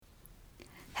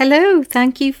Hello,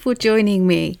 thank you for joining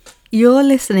me. You're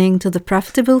listening to the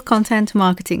Profitable Content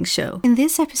Marketing Show. In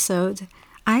this episode,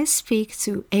 I speak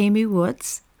to Amy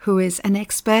Woods, who is an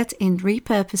expert in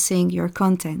repurposing your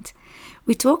content.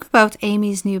 We talk about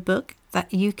Amy's new book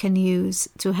that you can use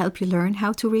to help you learn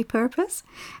how to repurpose.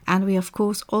 And we, of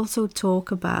course, also talk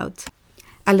about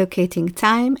allocating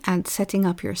time and setting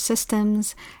up your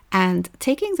systems and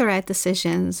taking the right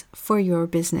decisions for your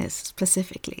business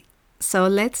specifically. So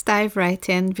let's dive right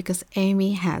in because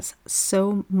Amy has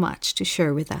so much to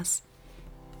share with us.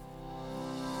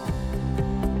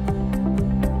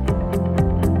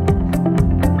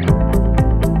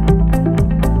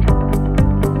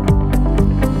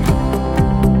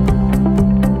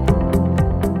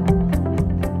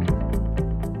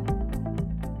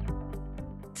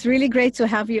 It's really great to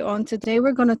have you on today.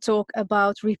 We're going to talk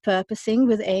about repurposing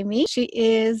with Amy. She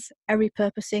is a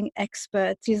repurposing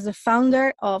expert. She's the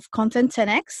founder of Content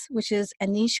 10X, which is a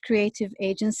niche creative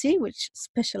agency which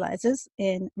specializes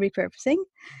in repurposing.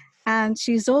 And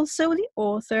she's also the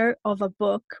author of a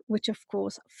book which, of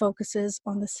course, focuses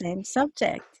on the same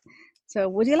subject. So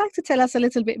would you like to tell us a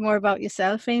little bit more about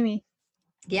yourself, Amy?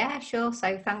 Yeah, sure.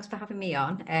 So thanks for having me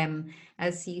on.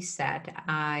 As you said,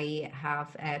 I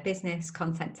have a business,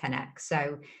 Content 10X.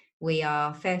 So we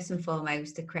are first and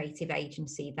foremost a creative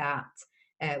agency that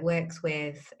works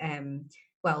with,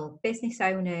 business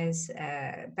owners,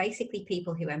 basically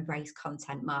people who embrace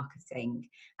content marketing.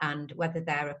 And whether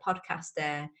they're a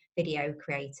podcaster, video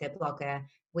creator, blogger,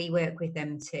 we work with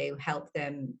them to help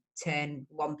them turn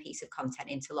one piece of content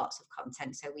into lots of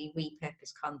content. So we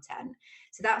repurpose content.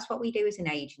 So that's what we do as an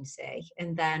agency.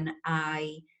 And then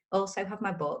I also have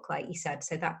my book, like you said.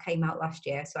 So that came out last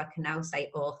year. So I can now say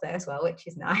author as well, which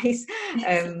is nice.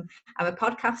 I'm a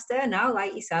podcaster now,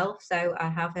 like yourself. So I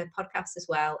have a podcast as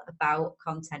well about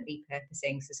content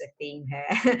repurposing. So there's a theme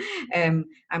here.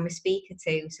 I'm a speaker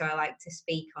too. So I like to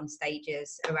speak on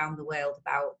stages around the world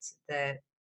about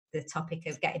the topic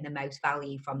of getting the most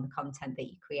value from the content that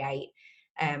you create.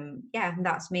 And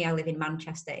that's me. I live in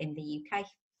Manchester in the UK.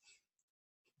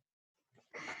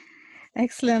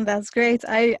 Excellent. That's great.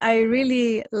 I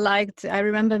really I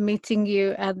remember meeting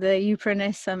you at the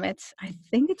Upreneur Summit. I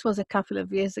think it was a couple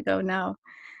of years ago now.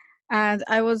 And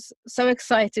I was so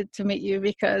excited to meet you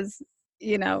because,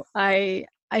 I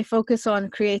focus on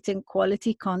creating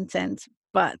quality content,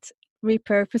 but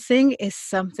repurposing is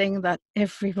something that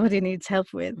everybody needs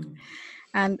help with.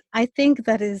 And I think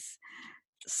that is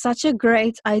such a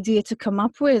great idea to come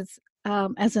up with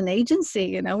as an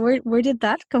agency. Where did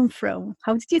that come from?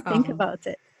 How did you think about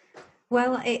it?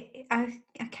 Well, I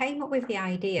came up with the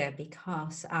idea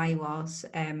because I was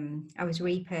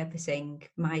repurposing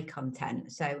my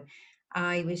content. So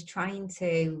I was trying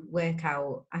to work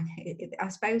out, I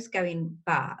suppose going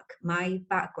back, my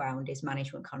background is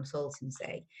management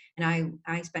consultancy. And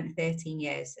I spent 13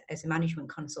 years as a management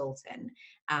consultant.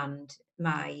 And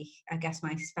my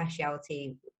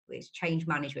speciality is change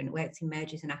management, worked in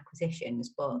mergers and acquisitions.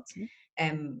 But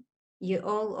you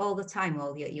all the time,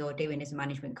 all you're doing as a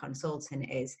management consultant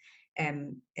is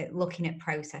looking at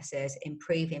processes,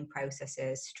 improving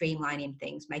processes, streamlining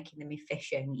things, making them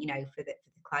efficient, for the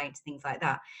clients, things like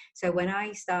that. So when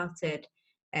I started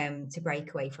to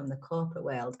break away from the corporate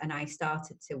world and I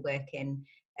started to work in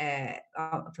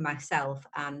for myself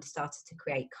and started to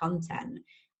create content,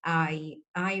 I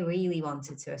really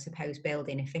wanted to, I suppose, build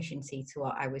in efficiency to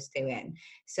what I was doing.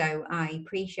 So I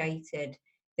appreciated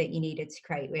that you needed to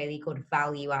create really good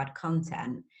value add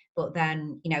content. But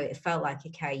then, it felt like,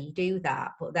 okay, you do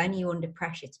that, but then you're under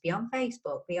pressure to be on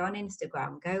Facebook, be on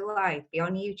Instagram, go live, be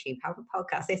on YouTube, have a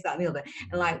podcast, this, that, and the other.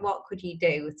 And like, what could you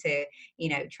do to,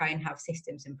 try and have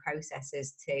systems and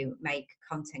processes to make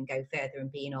content go further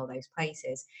and be in all those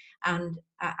places? And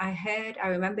I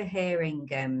remember hearing,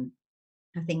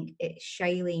 I think it's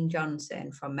Shailene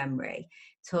Johnson from memory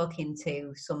talking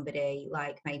to somebody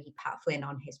like maybe Pat Flynn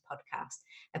on his podcast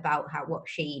about what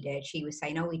she did. She was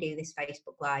saying, oh, we do this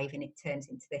Facebook Live and it turns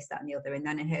into this, that, and the other. And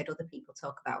then I heard other people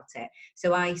talk about it.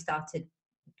 So I started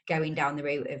going down the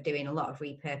route of doing a lot of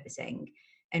repurposing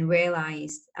and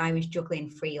realized I was juggling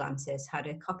freelancers, had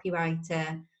a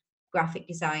copywriter, graphic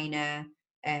designer,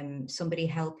 somebody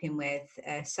helping with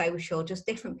social, just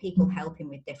different people helping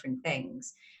with different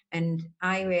things. And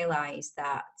I realized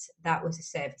that was a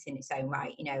service in its own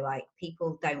right. Like,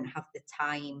 people don't have the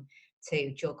time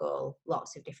to juggle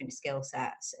lots of different skill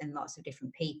sets and lots of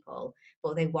different people,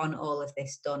 but they want all of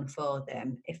this done for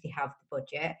them if they have the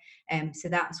budget. So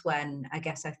that's when I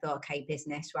guess I thought, okay,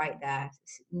 business right there,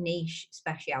 niche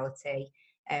speciality,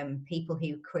 people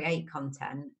who create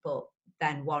content, but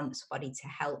then want somebody to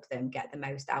help them get the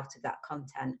most out of that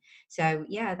content. So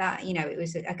yeah, that, it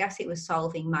was, I guess it was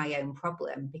solving my own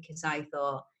problem, because I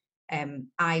thought,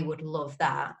 I would love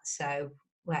that, so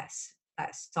let's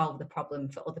solve the problem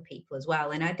for other people as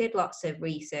well. And I did lots of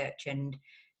research and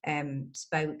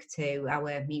spoke to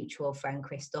our mutual friend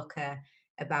Chris Ducker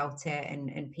about it,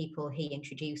 and people he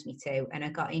introduced me to, and I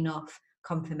got enough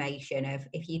confirmation of,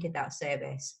 if you did that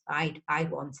service, I'd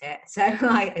want it. So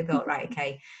I thought, right,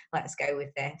 okay, let's go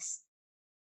with this.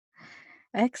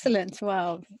 Excellent.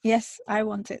 Wow. Yes, I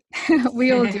want it.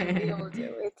 We all do. We all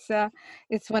do.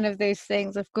 It's one of those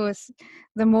things. Of course,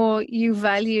 the more you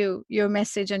value your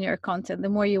message and your content, the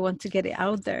more you want to get it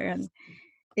out there. And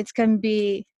it can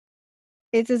be,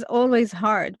 it is always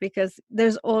hard, because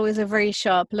there's always a very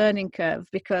sharp learning curve,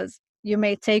 because you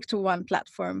may take to one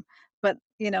platform, but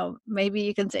maybe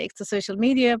you can take to social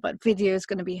media, but video is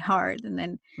going to be hard. And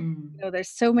then there's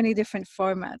so many different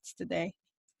formats today.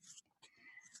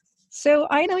 So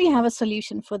I know you have a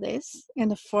solution for this in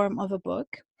the form of a book.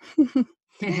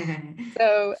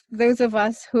 So those of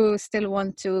us who still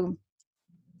want to,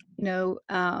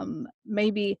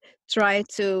 maybe try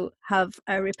to have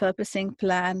a repurposing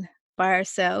plan by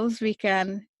ourselves, we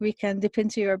can dip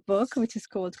into your book, which is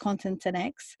called Content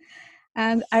 10X.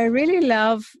 And I really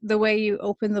love the way you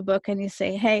open the book and you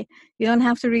say, hey, you don't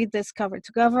have to read this cover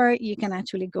to cover. You can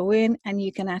actually go in and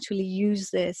you can actually use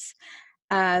this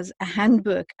as a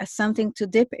handbook, as something to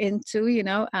dip into,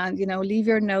 and, leave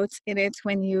your notes in it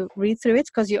when you read through it,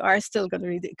 because you are still going to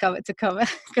read it cover to cover,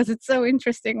 because it's so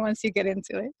interesting once you get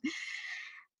into it.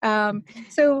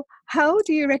 So how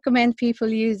do you recommend people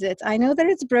use it? I know that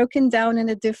it's broken down in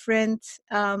a different,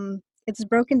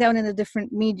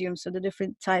 mediums, so the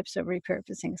different types of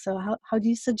repurposing. So how do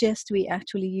you suggest we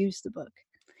actually use the book?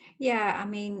 Yeah, I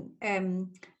mean,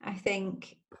 I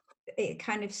think it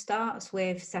kind of starts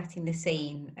with setting the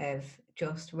scene of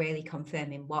just really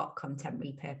confirming what content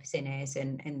repurposing is,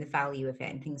 and the value of it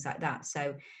and things like that.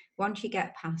 So once you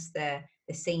get past the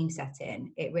scene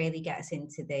setting, it really gets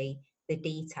into the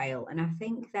detail. And I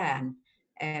think then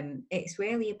it's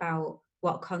really about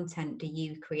what content do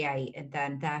you create, and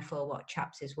then therefore what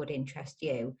chapters would interest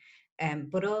you,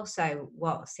 but also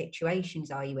what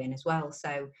situations are you in as well.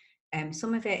 So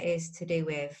some of it is to do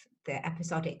with the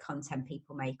episodic content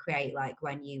people may create, like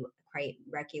when you create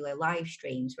regular live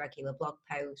streams, regular blog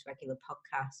posts, regular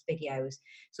podcasts, videos.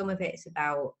 Some of it's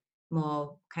about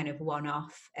more kind of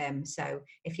one-off. So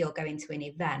if you're going to an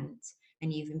event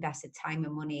and you've invested time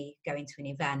and money going to an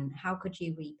event, how could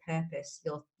you repurpose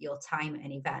your time at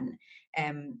an event,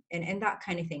 and that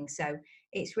kind of thing. So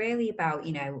it's really about,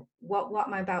 what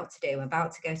am I about to do? I'm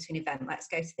about to go to an event. Let's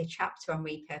go to the chapter on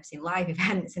repurposing live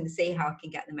events and see how I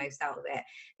can get the most out of it.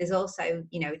 There's also,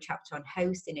 a chapter on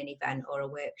hosting an event or a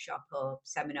workshop or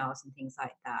seminars and things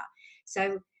like that.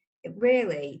 So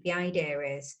really the idea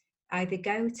is either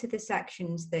go to the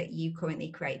sections that you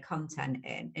currently create content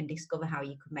in and discover how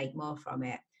you could make more from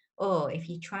it. Or if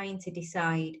you're trying to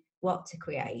decide what to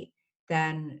create,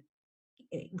 then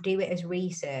do it as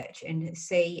research and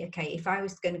see, okay, if I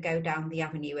was going to go down the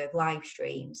avenue of live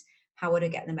streams, how would I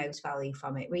get the most value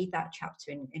from it? Read that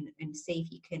chapter and see if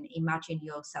you can imagine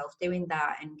yourself doing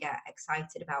that and get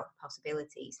excited about the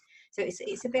possibilities. So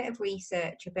it's a bit of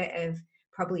research, a bit of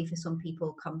probably for some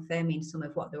people confirming some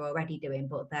of what they're already doing,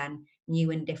 but then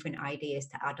new and different ideas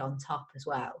to add on top as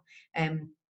well. And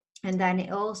then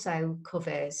it also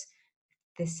covers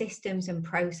the systems and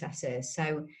processes.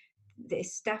 So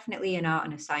there's definitely an art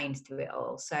and a science to it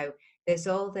all. So there's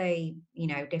all the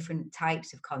different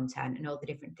types of content and all the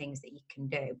different things that you can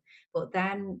do, but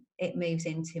then it moves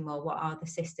into more, what are the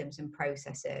systems and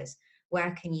processes,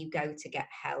 where can you go to get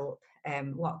help,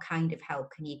 what kind of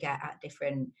help can you get at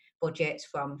different budgets,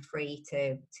 from free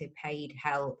to paid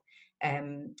help,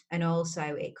 and also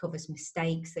it covers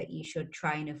mistakes that you should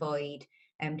try and avoid,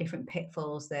 different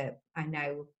pitfalls that I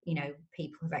know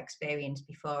people have experienced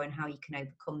before, and how you can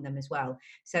overcome them as well.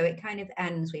 So it kind of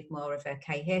ends with more of,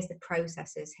 okay, here's the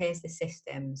processes, here's the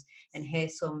systems, and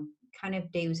here's some kind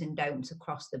of do's and don'ts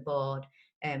across the board,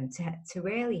 to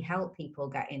really help people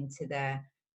get into the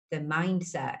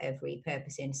mindset of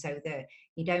repurposing, so that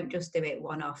you don't just do it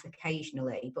one-off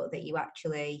occasionally, but that you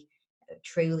actually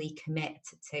truly commit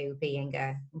to being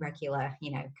a regular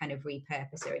kind of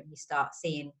repurposer, and you start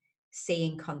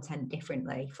seeing content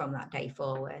differently from that day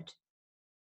forward.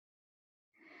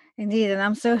 Indeed, and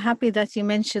I'm so happy that you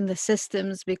mentioned the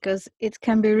systems, because it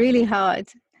can be really hard,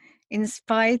 in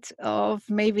spite of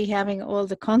maybe having all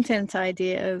the content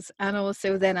ideas, and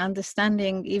also then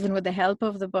understanding, even with the help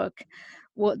of the book,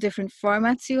 what different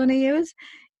formats you want to use.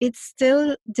 It's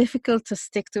still difficult to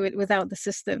stick to it without the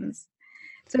systems.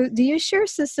 So do you share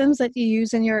systems that you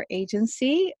use in your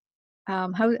agency?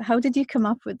 How did you come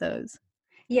up with those?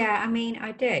 Yeah, I mean,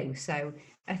 I do. So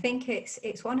I think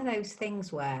it's one of those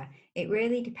things where it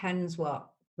really depends what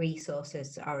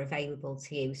resources are available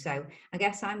to you. So I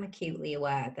guess I'm acutely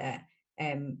aware that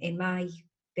in my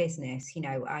business,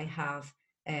 I have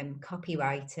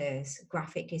copywriters,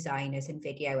 graphic designers, and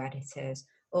video editors,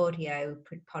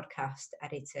 podcast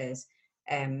editors,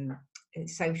 um,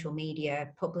 social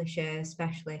media publishers,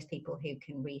 specialists, people who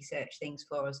can research things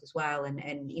for us as well, and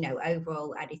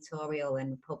overall editorial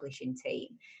and publishing team.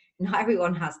 Not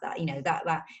everyone has that.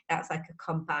 That's like a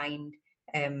combined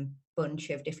bunch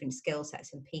of different skill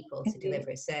sets and people to Indeed.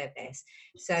 deliver a service.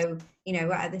 So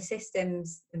the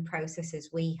systems and processes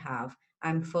we have,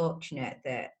 I'm fortunate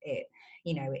that it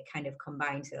kind of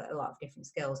combines a lot of different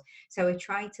skills. So I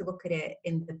try to look at it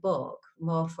in the book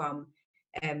more from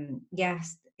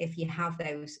yes, if you have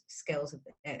those skills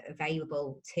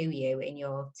available to you in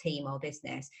your team or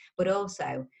business, but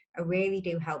also I really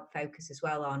do help focus as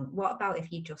well on what about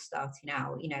if you're just starting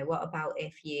out? What about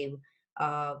if you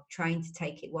are trying to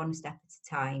take it one step at a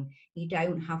time? You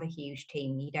don't have a huge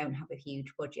team, you don't have a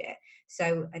huge budget.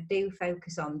 So I do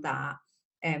focus on that.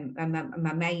 And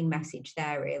my main message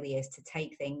there really is to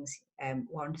take things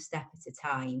one step at a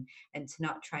time, and to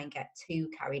not try and get too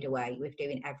carried away with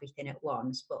doing everything at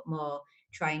once, but more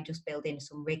try and just build in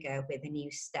some rigor with a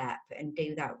new step and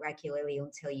do that regularly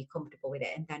until you're comfortable with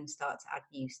it, and then start to add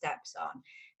new steps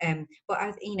on. But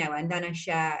and then I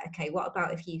share, okay, what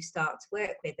about if you start to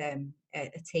work with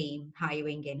a team,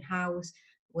 hiring in house,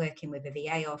 working with a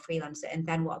VA or freelancer, and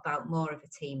then what about more of a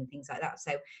team and things like that.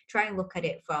 So try and look at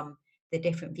it from the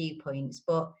different viewpoints.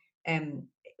 But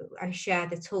I share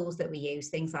the tools that we use,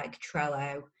 things like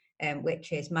Trello,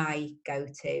 which is my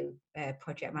go-to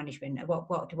project management.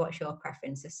 What's your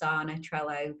preference? Asana,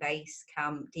 Trello,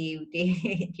 Basecamp? Do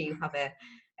you have a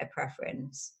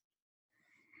preference?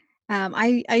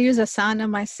 I use Asana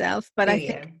myself, but Do I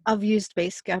think you? I've used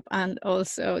Basecamp and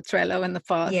also Trello in the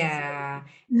past. Yeah,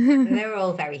 they're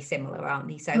all very similar, aren't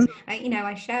they? So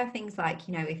I share things like,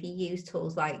 if you use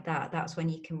tools like that, that's when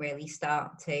you can really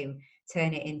start to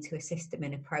turn it into a system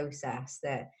and a process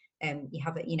that you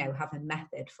have a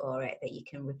method for it that you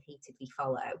can repeatedly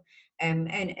follow. And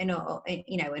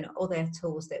other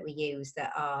tools that we use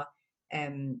that are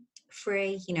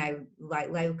free, like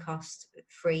low cost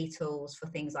free tools for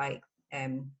things like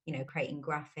creating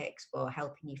graphics, for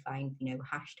helping you find,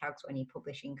 hashtags when you're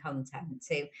publishing content,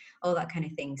 to all that kind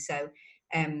of thing. So,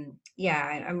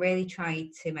 I'm really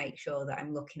trying to make sure that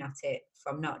I'm looking at it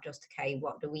from not just, okay,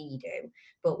 what do we do,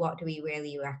 but what do we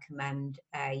really recommend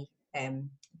a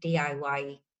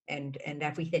DIY and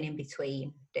everything in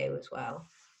between do as well.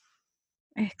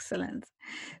 Excellent.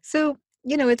 So,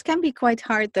 it can be quite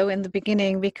hard though in the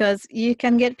beginning because you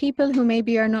can get people who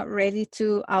maybe are not ready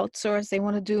to outsource. They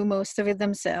want to do most of it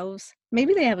themselves.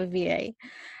 Maybe they have a VA.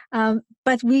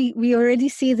 But we already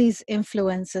see these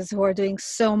influencers who are doing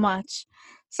so much.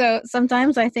 So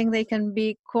sometimes I think they can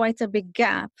be quite a big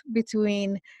gap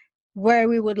between where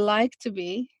we would like to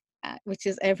be, which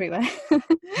is everywhere,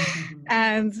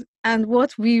 and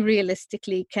what we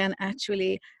realistically can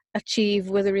actually achieve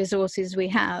with the resources we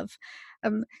have.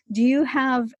 Um, do you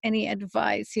have any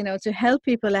advice, to help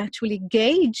people actually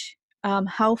gauge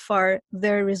how far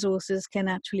their resources can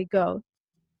actually go?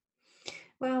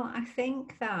 Well, I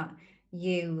think that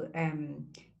you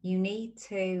need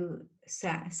to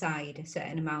set aside a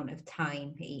certain amount of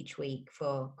time each week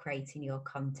for creating your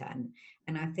content,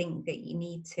 and I think that you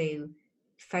need to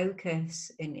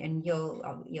focus, and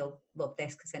you'll love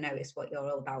this because I know it's what you're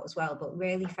all about as well. But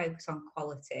really focus on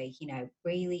quality.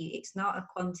 Really, it's not a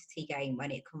quantity game when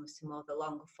it comes to more the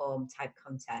longer form type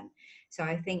content. So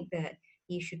I think that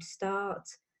you should start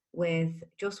with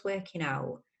just working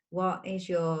out what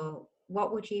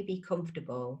would you be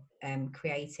comfortable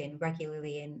creating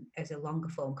regularly in as a longer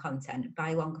form content.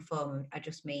 By longer form, I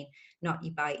just mean not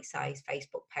your bite-sized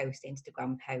Facebook post,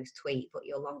 Instagram post, tweet, but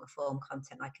your longer form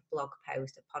content like a blog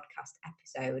post, a podcast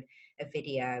episode, a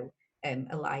video,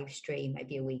 a live stream,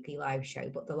 maybe a weekly live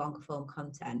show, but the longer form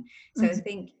content. So I Mhm.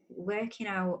 think working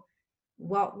out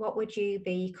what would you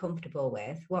be comfortable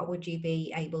with, what would you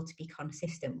be able to be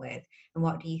consistent with, and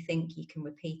what do you think you can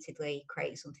repeatedly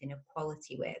create something of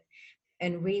quality with,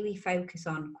 and really focus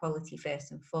on quality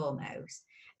first and foremost.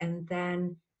 And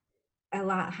then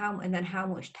how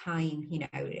much time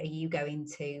are you going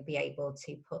to be able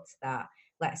to put to that,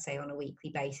 let's say on a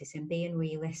weekly basis, and being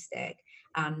realistic,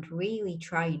 and really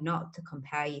try not to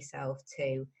compare yourself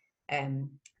to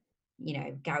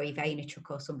Gary Vaynerchuk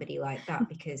or somebody like that,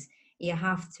 because you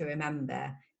have to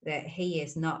remember that he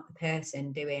is not the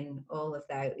person doing all of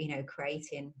that,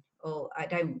 creating all. I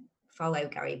don't follow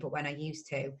Gary, but when I used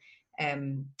to,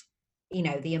 um,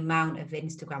 the amount of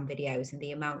Instagram videos and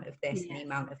the amount of this and the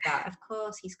amount of that. Of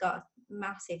course, he's got a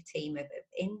massive team of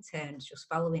interns just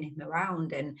following him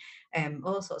around, and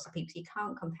all sorts of people. You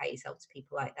can't compare yourself to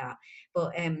people like that.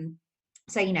 But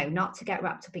so, not to get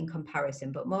wrapped up in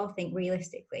comparison, but more think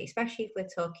realistically, especially if we're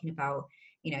talking about,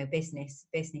 business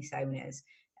owners.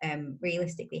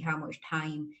 Realistically, how much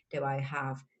time do I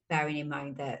have? Bearing in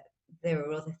mind that there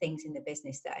are other things in the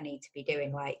business that I need to be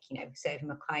doing, like, serving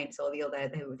my clients or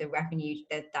the revenue,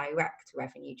 the direct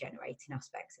revenue generating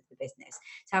aspects of the business.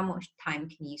 So how much time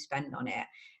can you spend on it?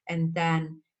 And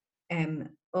then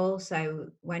also,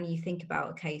 when you think about,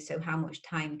 okay, so how much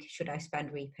time should I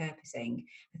spend repurposing?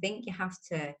 I think you have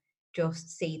to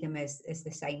just see them as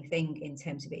the same thing, in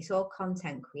terms of it's all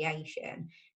content creation.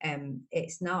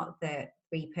 It's not that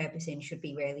repurposing should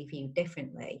be really viewed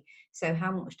differently. So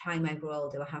how much time overall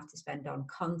do I have to spend on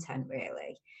content,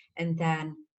 really? And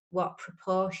then what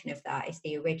proportion of that is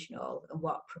the original and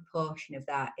what proportion of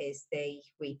that is the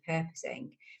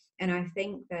repurposing? And I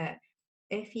think that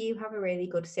if you have a really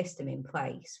good system in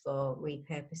place for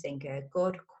repurposing a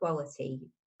good quality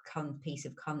piece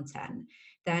of content,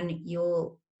 then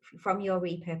from your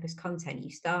repurposed content,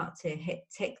 you start to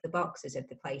tick the boxes of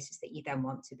the places that you then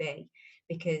want to be,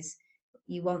 because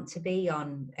you want to be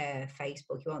on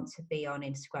Facebook, you want to be on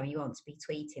Instagram, you want to be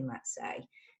tweeting, let's say,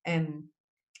 and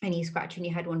you're scratching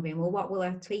your head wondering, well, what will I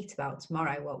tweet about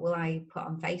tomorrow? What will I put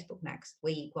on Facebook next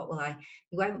week?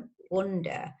 You won't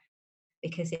wonder,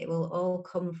 because it will all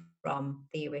come from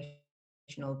the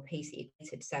original piece that you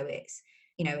created. So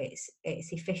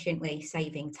it's efficiently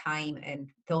saving time and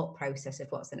thought process of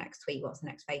what's the next tweet, what's the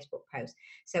next Facebook post.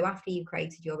 So after you've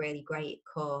created your really great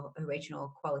core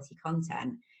original quality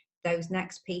content, those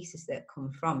next pieces that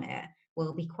come from it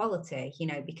will be quality,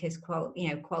 because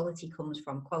quality comes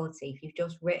from quality. If you've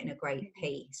just written a great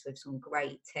piece with some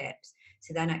great tips,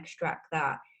 to then extract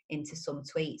that into some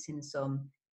tweets and some,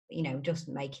 just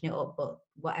making it up, but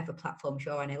whatever platforms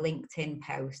you're on, a LinkedIn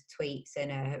post, tweets,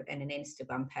 and an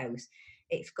Instagram post,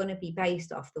 it's going to be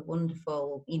based off the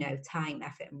wonderful, time,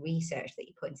 effort, and research that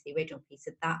you put into the original piece.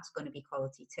 So that's going to be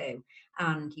quality too.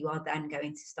 And you are then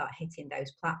going to start hitting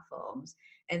those platforms.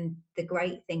 And the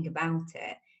great thing about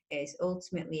it is,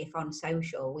 ultimately, if on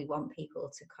social we want people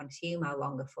to consume our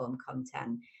longer form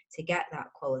content to get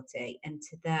that quality, and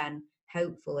to then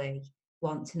hopefully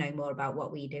want to know more about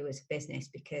what we do as a business,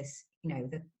 because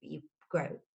you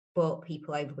brought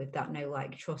people over with that know,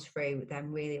 like, trust through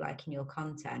them really liking your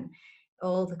content.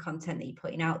 All the content that you're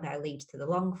putting out there leads to the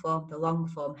long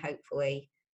form hopefully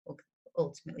will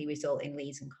ultimately result in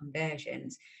leads and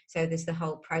conversions. So there's the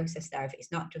whole process there. If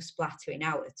it's not just splattering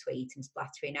out a tweet and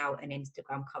splattering out an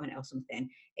Instagram comment or something,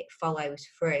 it follows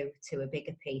through to a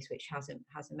bigger piece which has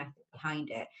a method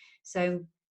behind it. So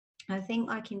I think,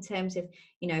 like, in terms of,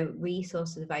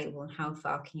 resources available and how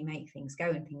far can you make things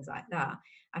go and things like that,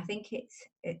 I think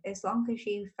as long as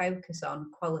you focus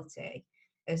on quality,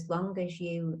 as long as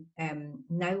you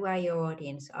know where your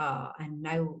audience are and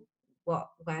know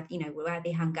where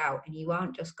they hang out, and you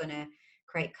aren't just going to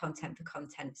create content for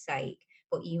content's sake,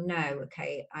 but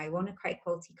okay, I want to create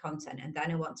quality content, and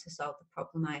then I want to solve the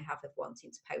problem I have of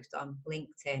wanting to post on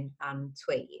LinkedIn and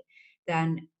tweet,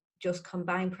 then just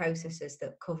combine processes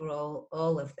that cover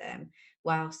all of them,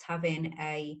 whilst having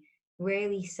a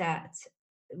really set,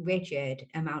 rigid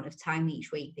amount of time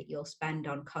each week that you'll spend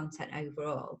on content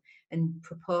overall, and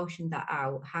proportion that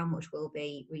out, how much will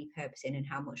be repurposing and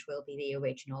how much will be the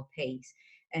original piece,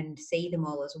 and see them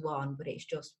all as one, but it's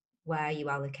just where you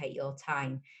allocate your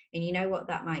time. And you know what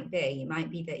that might be? It might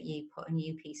be that you put a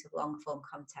new piece of long form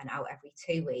content out every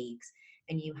 2 weeks,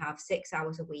 and you have 6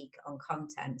 hours a week on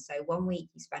content. So one week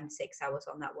you spend 6 hours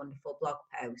on that wonderful blog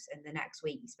post, and the next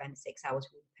week you spend 6 hours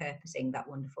repurposing that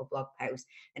wonderful blog post,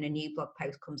 and a new blog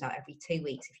post comes out every 2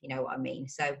 weeks, if you know what I mean.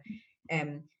 So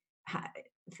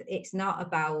it's not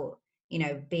about,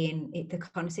 the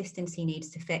consistency needs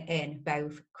to fit in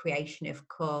both creation of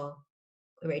core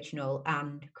original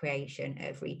and creation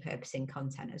of repurposing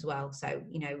content as well. So,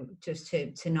 just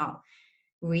to not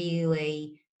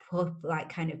really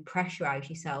kind of pressurize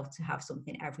yourself to have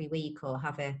something every week, or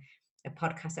have a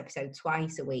podcast episode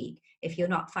twice a week. If you're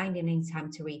not finding any time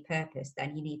to repurpose,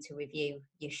 then you need to review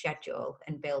your schedule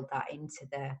and build that into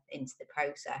the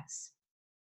process.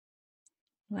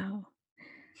 Wow,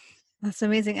 that's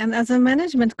amazing. And as a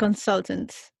management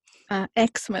consultant,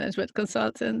 ex-management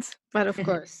consultant, but of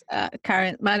course,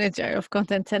 current manager of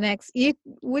Content 10X,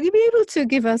 would you be able to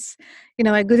give us,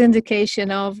 a good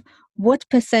indication of what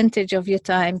percentage of your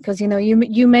time, because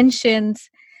you mentioned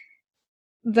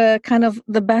the kind of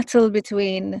the battle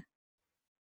between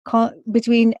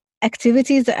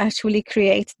activities that actually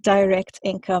create direct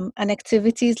income and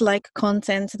activities like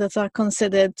content that are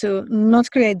considered to not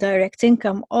create direct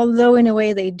income, although in a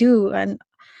way they do, and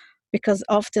because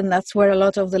often that's where a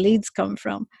lot of the leads come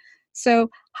from.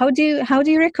 So how do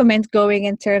you recommend going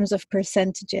in terms of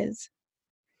percentages?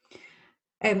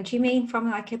 Do you mean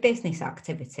from like a business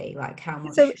activity, like how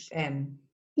So much?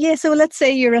 yeah, so let's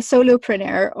say you're a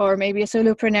solopreneur, or maybe a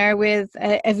solopreneur with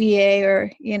a VA,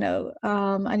 or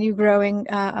and you're growing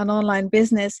an online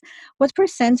business. What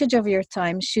percentage of your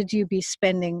time should you be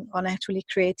spending on actually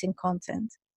creating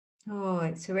content? Oh,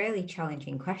 it's a really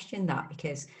challenging question, that,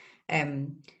 because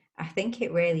um, I think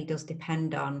it really does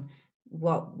depend on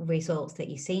what results that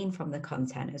you're seeing from the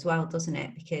content as well, doesn't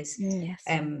it? Because Yes,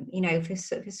 for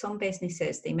some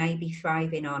businesses, they may be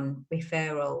thriving on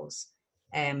referrals,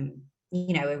 um,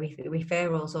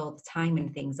 referrals all the time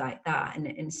and things like that,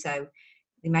 and so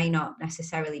they may not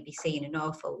necessarily be seeing an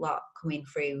awful lot coming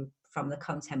through from the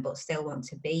content, but still want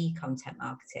to be content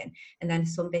marketing. And then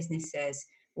some businesses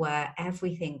where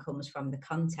everything comes from the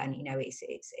content,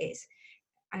 it's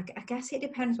I guess it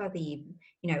depends whether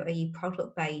are you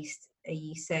product based, are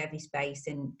you service based,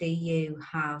 and do you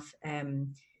have are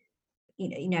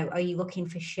you looking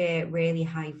for sheer really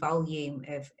high volume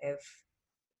of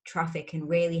traffic and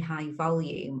really high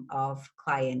volume of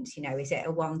clients? Is it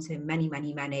a one to many,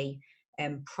 many, many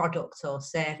product or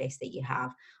service that you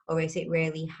have, or is it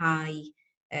really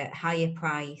higher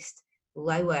priced,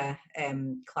 lower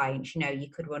clients? You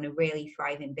could run a really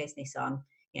thriving business on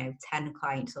 10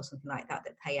 clients or something like that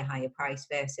pay a higher price,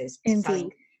 versus selling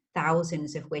indeed.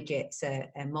 thousands of widgets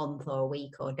a month or a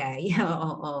week or day,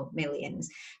 or millions.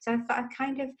 So I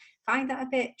kind of find that a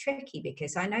bit tricky,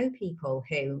 because I know people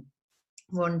who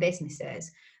run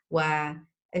businesses where,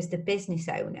 as the business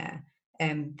owner,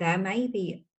 they're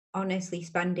maybe honestly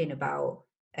spending about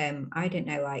I don't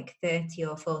know, like 30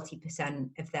 or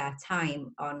 40% of their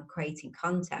time on creating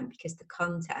content, because the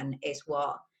content is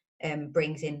what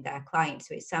brings in their clients.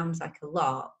 So it sounds like a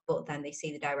lot, but then they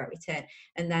see the direct return.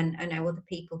 And then I know other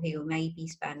people who maybe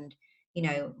spend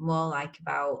more like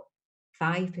about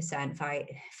 5%,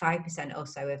 5% or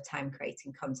so of time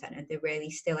creating content, and they're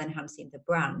really still enhancing the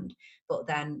brand, but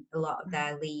then a lot of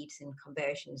their leads and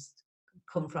conversions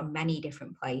come from many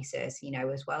different places,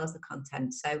 as well as the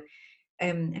content. So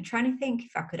I'm trying to think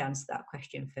if I could answer that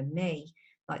question for me,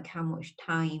 like how much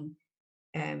time,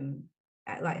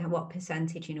 like what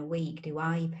percentage in a week do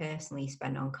I personally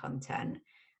spend on content.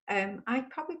 I'd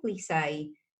probably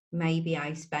say maybe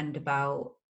I spend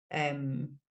about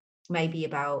maybe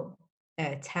about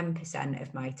 10%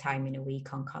 of my time in a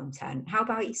week on content. How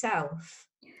about yourself?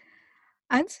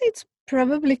 I'd say it's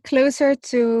probably closer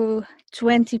to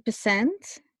 20%.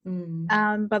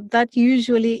 Mm. But that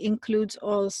usually includes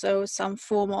also some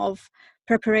form of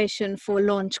preparation for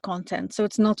launch content. So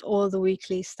it's not all the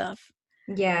weekly stuff.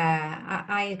 Yeah,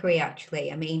 I agree.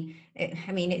 Actually, I mean,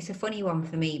 it's a funny one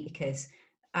for me, because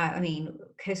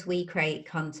because we create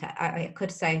content, I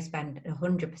could say I spend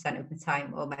 100% of my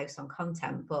time almost on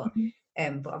content,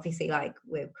 Mhm. but obviously, like,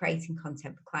 we're creating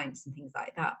content for clients and things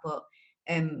like that. But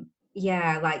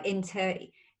yeah, like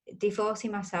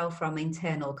divorcing myself from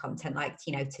internal content, like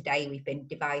today we've been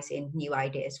devising new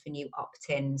ideas for new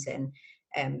opt-ins,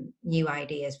 and new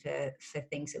ideas for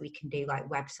things that we can do, like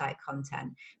website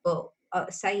content. But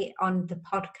say on the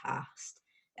podcast,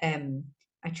 um,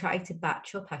 I try to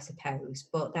batch up, I suppose,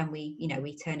 but then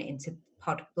we turn it into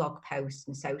blog posts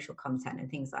and social content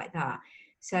and things like that.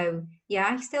 So yeah,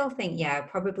 I still think, yeah,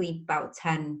 probably about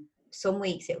 10. Some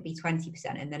weeks it'll be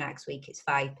 20%, and the next week it's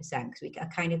 5%, because I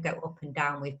kind of go up and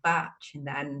down with batch, and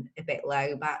then a bit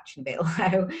low, batch and a bit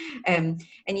low. And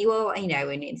and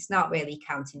it's not really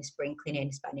counting sprinkling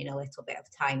in, spending a little bit of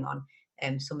time on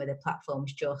some of the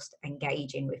platforms, just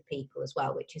engaging with people as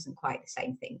well, which isn't quite the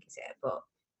same thing, is it? But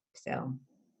still.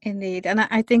 Indeed. And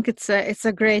I think it's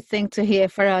a great thing to hear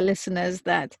for our listeners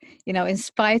that, in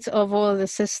spite of all the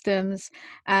systems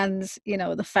and,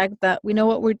 the fact that we know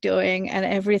what we're doing and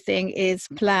everything is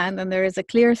planned and there is a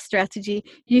clear strategy,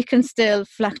 you can still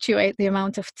fluctuate the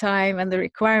amount of time and the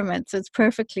requirements. It's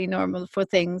perfectly normal for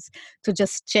things to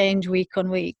just change week on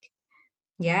week.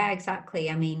 Yeah, exactly.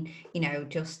 I mean,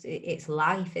 just it's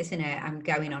life, isn't it? I'm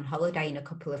going on holiday in a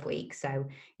couple of weeks, so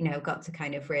got to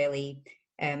kind of really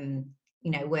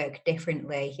work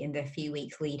differently in the few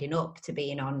weeks leading up to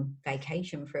being on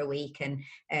vacation for a week, and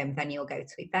then you'll go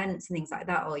to events and things like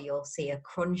that, or you'll see a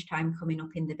crunch time coming up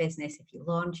in the business if you're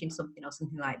launching something or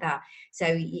something like that.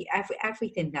 So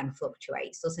everything then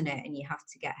fluctuates, doesn't it? And you have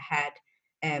to get ahead.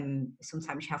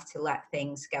 Sometimes you have to let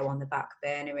things go on the back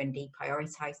burner and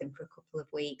deprioritize them for a couple of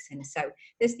weeks, and so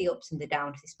there's the ups and the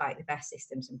downs despite the best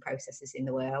systems and processes in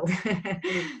the world.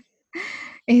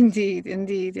 Indeed.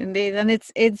 And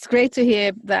it's great to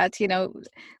hear that,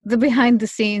 the behind the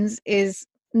scenes is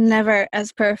never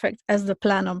as perfect as the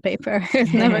plan on paper.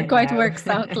 It never quite No. works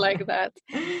out like that.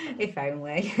 If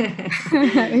only.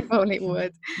 If only it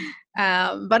would.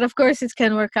 But of course, it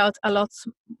can work out a lot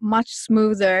much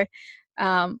smoother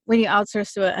when you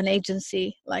outsource to an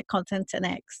agency like Content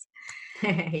 10x.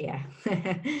 Yeah.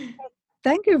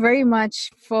 Thank you very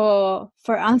much for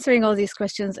answering all these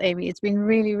questions, Amy. It's been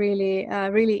really, really,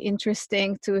 really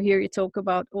interesting to hear you talk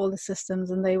about all the systems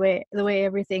and the way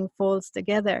everything falls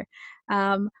together.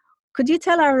 Could you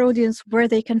tell our audience where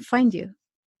they can find you?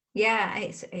 Yeah,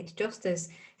 it's just as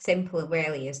simple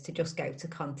really as to just go to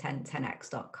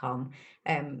content10x.com.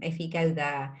 If you go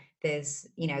there, there's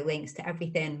links to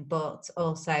everything, but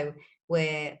also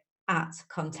we're at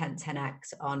Content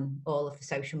 10x on all of the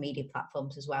social media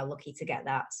platforms as well. Lucky to get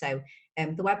that. So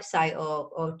the website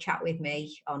or chat with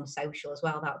me on social as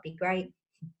well, that would be great.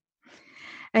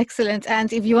 Excellent.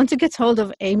 And if you want to get hold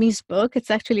of Amy's book,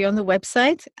 it's actually on the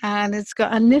website, and it's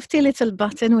got a nifty little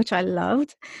button, which I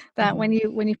loved, that when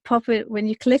you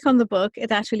click on the book,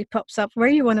 it actually pops up where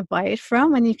you want to buy it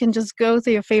from, and you can just go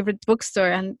to your favorite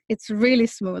bookstore, and it's really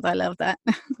smooth. I love that.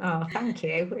 Oh, thank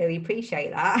you. Really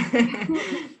appreciate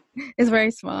that. It's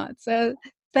very smart. So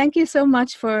thank you so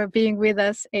much for being with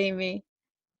us, Amy.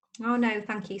 Oh, no,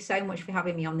 thank you so much for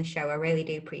having me on the show. I really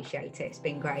do appreciate it. It's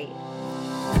been great.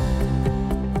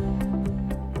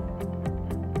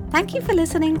 Thank you for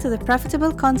listening to the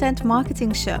Profitable Content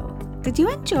Marketing Show. Did you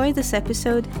enjoy this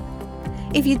episode?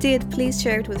 If you did, please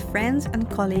share it with friends and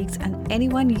colleagues and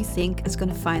anyone you think is going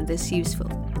to find this useful.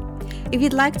 If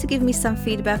you'd like to give me some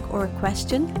feedback or a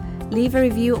question, leave a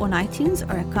review on iTunes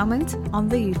or a comment on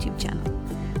the YouTube channel.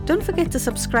 Don't forget to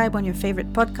subscribe on your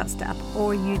favorite podcast app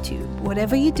or YouTube.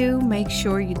 Whatever you do, make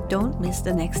sure you don't miss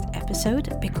the next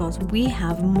episode, because we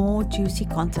have more juicy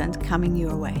content coming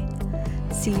your way.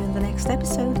 See you in the next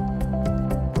episode.